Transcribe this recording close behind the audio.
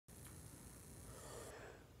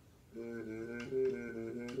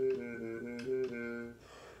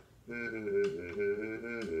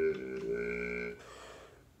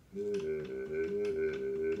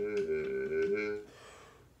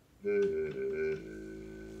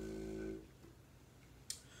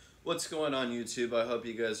What's going on YouTube? I hope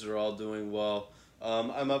you guys are all doing well.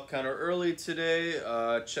 I'm up kind of early today,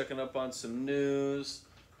 checking up on some news,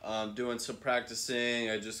 doing some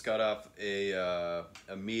practicing. I just got off a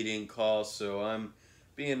meeting call, so I'm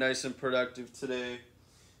being nice and productive today.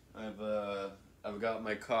 I've got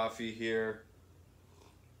my coffee here,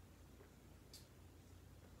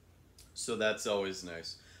 so that's always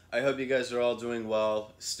nice. I hope you guys are all doing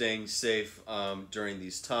well, staying safe during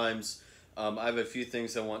these times. I have a few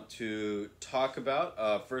things I want to talk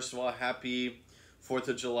about. First of all, happy 4th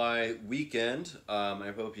of July weekend.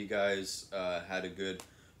 I hope you guys had a good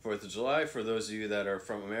 4th of July for those of you that are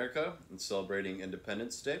from America and celebrating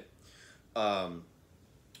Independence Day. A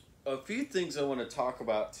few things I want to talk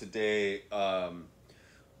about today are,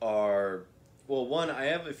 well, one, I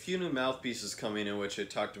have a few new mouthpieces coming in, which I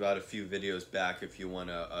talked about a few videos back if you want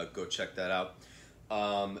to go check that out.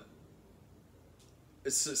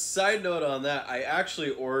 It's a side note on that, I actually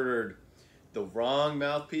ordered the wrong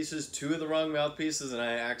mouthpieces, two of the wrong mouthpieces, and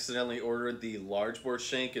I accidentally ordered the large bore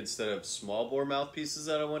shank instead of small bore mouthpieces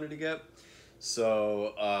that I wanted to get.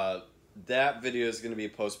 So that video is going to be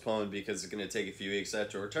postponed because it's going to take a few weeks. I have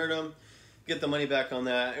to return them, get the money back on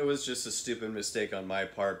that. It was just a stupid mistake on my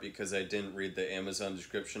part because I didn't read the Amazon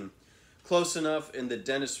description close enough, and the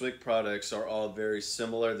Dentist Wick products are all very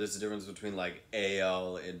similar. There's a difference between like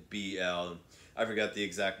AL and BL. I forgot the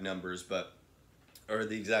exact numbers, or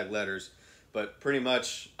the exact letters, but pretty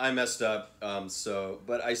much I messed up.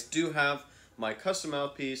 But I do have my custom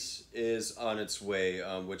mouthpiece is on its way,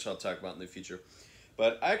 which I'll talk about in the future.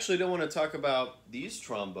 But I actually don't want to talk about these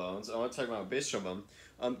trombones. I want to talk about bass trombone.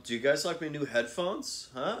 Do you guys like my new headphones?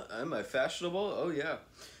 Huh? Am I fashionable? Oh yeah.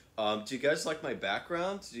 Do you guys like my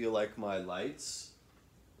background? Do you like my lights?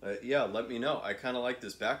 Yeah, let me know. I kind of like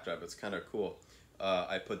this backdrop. It's kind of cool.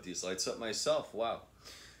 I put these lights up myself. Wow.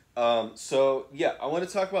 So yeah, I want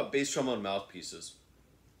to talk about bass trombone mouthpieces.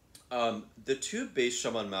 The two bass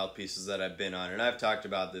trombone mouthpieces that I've been on, and I've talked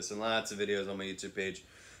about this in lots of videos on my YouTube page,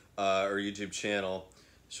 or YouTube channel,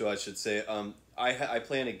 so I should say, I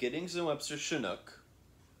play on a Giddings and Webster Chinook,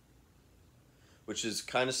 which is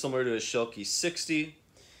kind of similar to a Shilkey 60,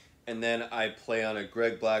 and then I play on a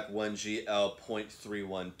Greg Black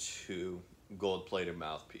 1GL.312 gold-plated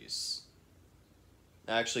mouthpiece.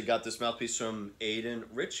 I actually got this mouthpiece from Aiden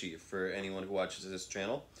Ritchie, for anyone who watches this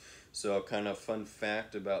channel. So kind of fun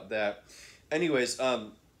fact about that. Anyways, I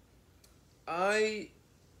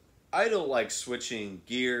don't like switching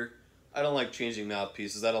gear. I don't like changing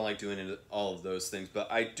mouthpieces. I don't like doing all of those things.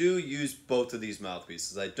 But I do use both of these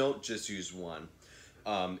mouthpieces. I don't just use one.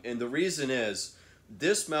 And the reason is,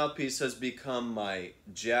 this mouthpiece has become my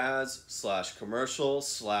jazz / commercial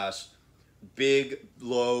 / big,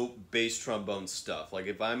 low bass trombone stuff. Like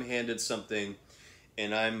if I'm handed something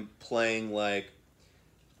and I'm playing like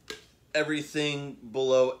everything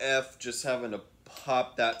below F, just having to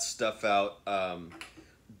pop that stuff out,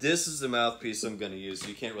 this is the mouthpiece I'm going to use.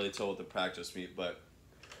 You can't really tell with the practice meet, but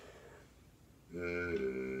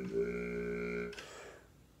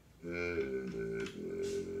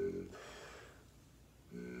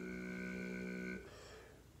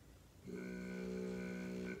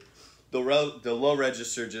the low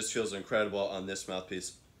register just feels incredible on this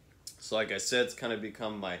mouthpiece. So like I said, it's kind of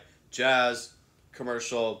become my jazz,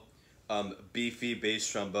 commercial, beefy bass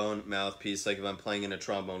trombone mouthpiece. Like if I'm playing in a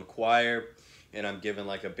trombone choir and I'm given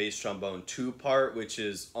like a bass trombone 2 part, which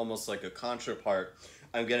is almost like a contra part,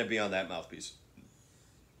 I'm going to be on that mouthpiece.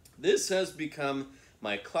 This has become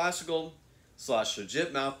my classical /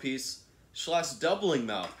 legit mouthpiece / doubling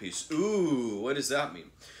mouthpiece. Ooh, what does that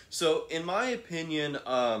mean? So in my opinion,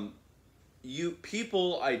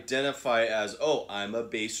 people identify as, oh, I'm a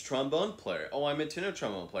bass trombone player. Oh, I'm a tenor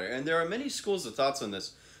trombone player. And there are many schools of thoughts on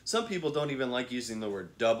this. Some people don't even like using the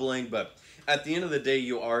word doubling, but at the end of the day,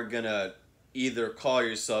 you are going to either call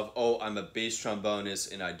yourself, oh, I'm a bass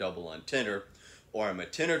trombonist and I double on tenor, or I'm a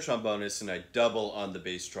tenor trombonist and I double on the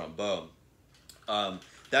bass trombone.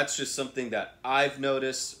 That's just something that I've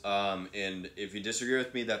noticed, and if you disagree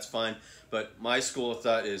with me, that's fine. But my school of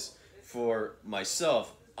thought is, for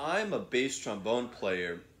myself, I'm a bass trombone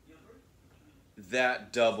player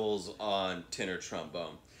that doubles on tenor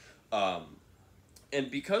trombone. And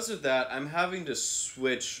because of that, I'm having to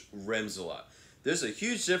switch rims a lot. There's a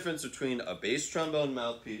huge difference between a bass trombone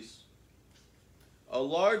mouthpiece, a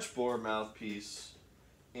large bore mouthpiece,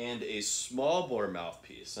 and a small bore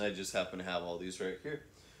mouthpiece. And I just happen to have all these right here.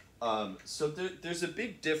 So there's a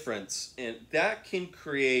big difference, and that can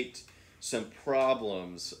create some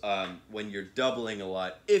problems when you're doubling a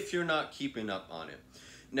lot if you're not keeping up on it.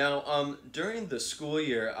 Now, during the school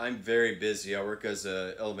year, I'm very busy. I work as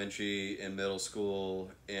a elementary and middle school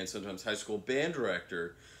and sometimes high school band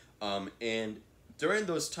director. And during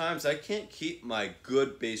those times, I can't keep my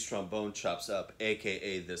good bass trombone chops up,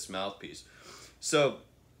 aka this mouthpiece. So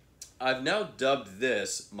I've now dubbed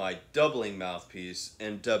this my doubling mouthpiece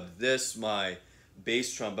and dubbed this my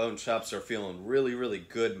bass trombone chops are feeling really, really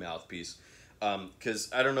good mouthpiece. Because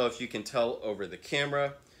I don't know if you can tell over the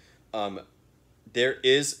camera. There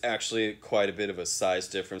is actually quite a bit of a size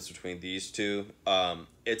difference between these two.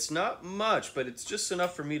 It's not much, but it's just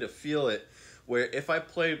enough for me to feel it, where if I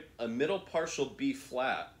play a middle partial B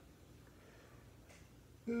flat,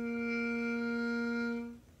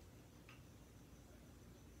 and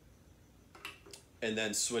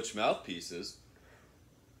then switch mouthpieces,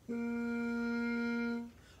 I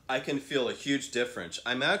can feel a huge difference.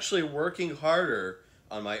 I'm actually working harder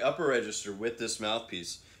on my upper register with this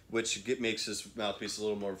mouthpiece, which makes this mouthpiece a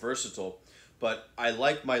little more versatile. But I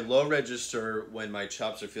like my low register when my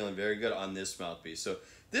chops are feeling very good on this mouthpiece. So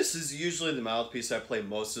this is usually the mouthpiece I play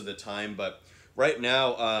most of the time, but right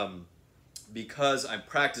now, because I'm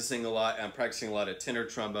practicing a lot of tenor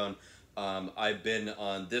trombone, I've been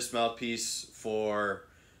on this mouthpiece for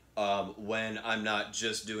when I'm not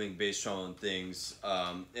just doing bass trombone things,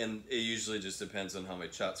 and it usually just depends on how my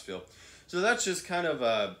chops feel. So that's just kind of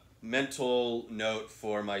a mental note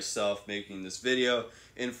for myself making this video,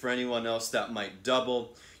 and for anyone else that might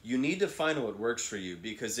double. You need to find what works for you,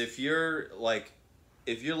 because if you're like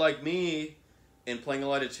me and playing a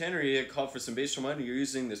lot of tenor, you get called for some bass trombone, you're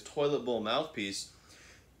using this toilet bowl mouthpiece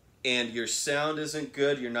and your sound isn't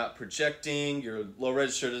good, you're not projecting, your low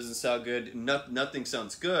register doesn't sound good, nothing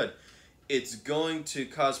sounds good, it's going to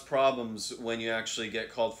cause problems when you actually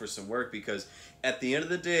get called for some work, because at the end of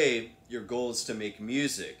the day, your goal is to make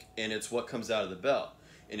music, and it's what comes out of the bell.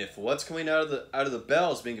 And if what's coming out of the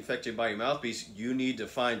bell is being affected by your mouthpiece, you need to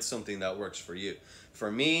find something that works for you.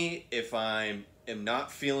 For me, if I am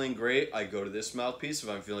not feeling great, I go to this mouthpiece. If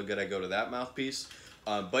I'm feeling good, I go to that mouthpiece.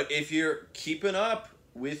 But if you're keeping up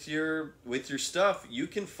with your stuff, you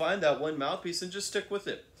can find that one mouthpiece and just stick with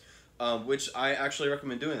it, which I actually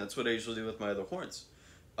recommend doing. That's what I usually do with my other horns.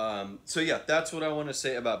 So yeah, that's what I want to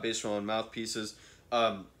say about bass trombone mouthpieces.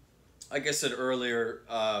 Like I said earlier,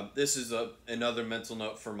 this is another mental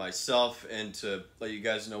note for myself, and to let you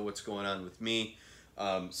guys know what's going on with me,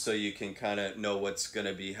 so you can kind of know what's going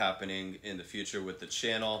to be happening in the future with the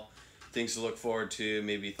channel, things to look forward to,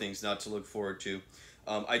 maybe things not to look forward to.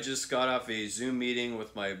 I just got off a Zoom meeting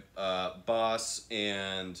with my boss,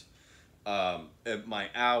 and my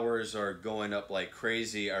hours are going up like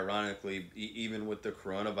crazy, ironically, even with the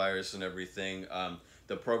coronavirus and everything.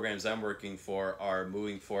 The programs I'm working for are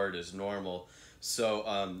moving forward as normal.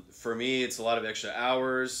 So for me, it's a lot of extra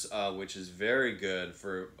hours, which is very good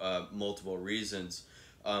for multiple reasons.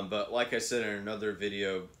 But like I said in another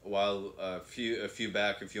video, a few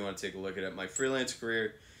back, if you want to take a look at it, my freelance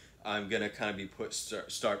career, I'm gonna kind of be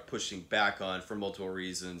start pushing back on for multiple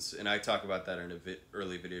reasons, and I talk about that in an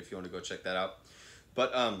early video if you want to go check that out.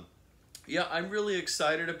 But yeah, I'm really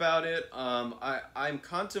excited about it. I'm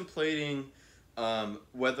contemplating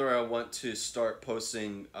whether I want to start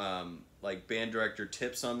posting like band director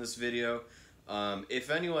tips on this video.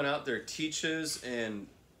 If anyone out there teaches and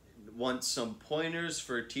wants some pointers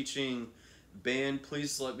for teaching band,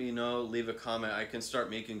 please let me know, leave a comment. I can start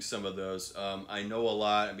making some of those. I know a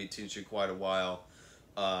lot, I've been teaching quite a while,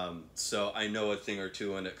 so I know a thing or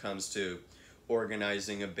two when it comes to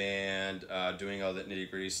organizing a band, doing all that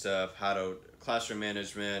nitty-gritty stuff, how to classroom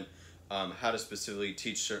management, how to specifically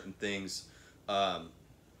teach certain things, and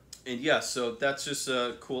yeah, so that's just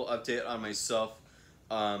a cool update on myself.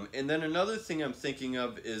 And then another thing I'm thinking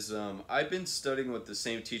of is I've been studying with the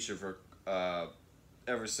same teacher for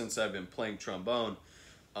ever since I've been playing trombone,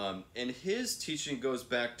 and his teaching goes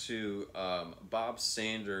back to Bob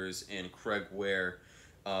Sanders and Craig Ware.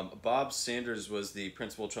 Bob Sanders was the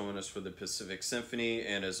principal trombonist for the Pacific Symphony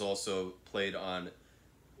and has also played on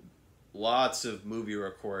lots of movie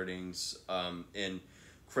recordings, and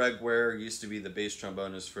Craig Ware used to be the bass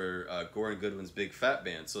trombonist for Gordon Goodwin's Big Fat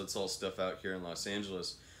Band, so it's all stuff out here in Los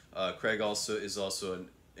Angeles. Craig is also an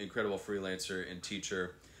incredible freelancer and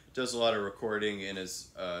teacher, does a lot of recording, and is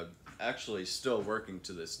actually still working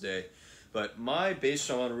to this day. But my bass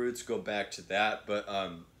trombone roots go back to that, but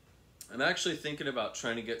I'm actually thinking about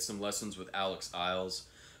trying to get some lessons with Alex Isles,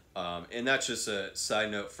 and that's just a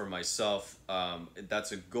side note for myself.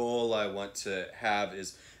 That's a goal I want to have,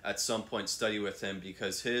 is at some point study with him,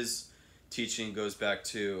 because his teaching goes back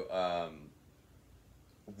to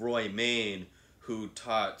Roy Main, who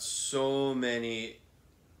taught so many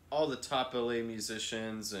all the top LA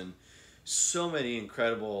musicians and so many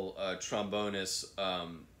incredible trombonists.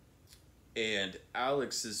 And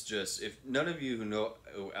Alex is just, if none of you who know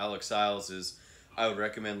who Alex Isles is, I would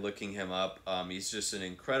recommend looking him up. He's just an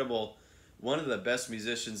incredible, one of the best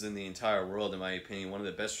musicians in the entire world, in my opinion. One of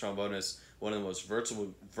the best trombonists, one of the most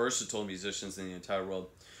versatile musicians in the entire world.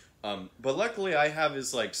 But luckily, I have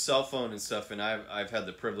his like cell phone and stuff, and I've had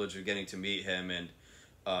the privilege of getting to meet him, and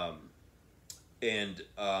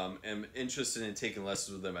am interested in taking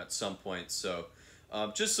lessons with him at some point. So.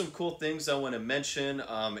 Just some cool things I want to mention,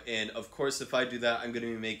 and of course if I do that, I'm going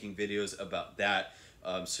to be making videos about that,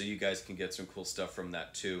 so you guys can get some cool stuff from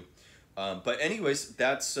that too. But anyways,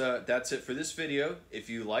 that's it for this video. If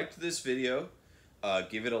you liked this video,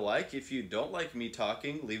 give it a like. If you don't like me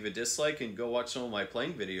talking, leave a dislike and go watch some of my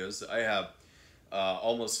playing videos. I have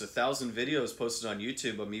almost 1,000 videos posted on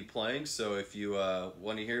YouTube of me playing, so if you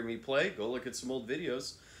want to hear me play, go look at some old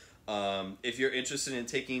videos. If you're interested in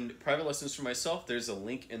taking private lessons from myself, there's a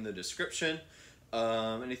link in the description.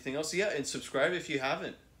 Anything else? Yeah, and subscribe if you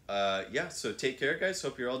haven't. Yeah, so take care, guys.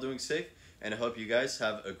 Hope you're all doing safe, and I hope you guys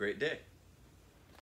have a great day.